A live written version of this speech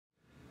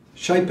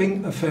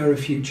Shaping a fairer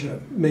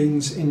future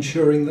means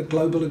ensuring that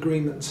global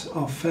agreements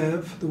are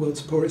fair for the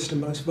world's poorest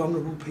and most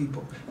vulnerable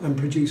people and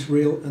produce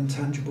real and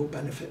tangible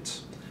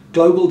benefits.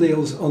 Global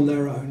deals on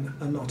their own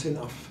are not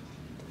enough.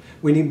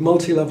 We need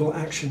multi-level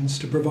actions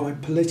to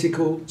provide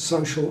political,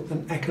 social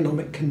and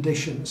economic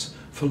conditions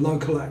for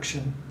local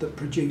action that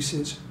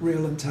produces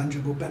real and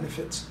tangible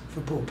benefits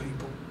for poor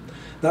people.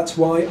 That's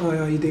why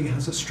IIED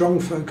has a strong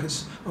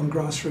focus on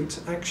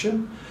grassroots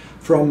action,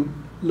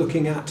 from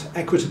looking at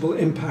equitable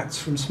impacts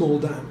from small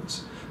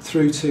dams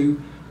through to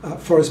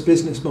forest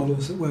business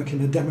models that work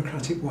in a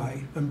democratic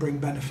way and bring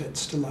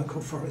benefits to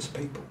local forest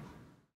people.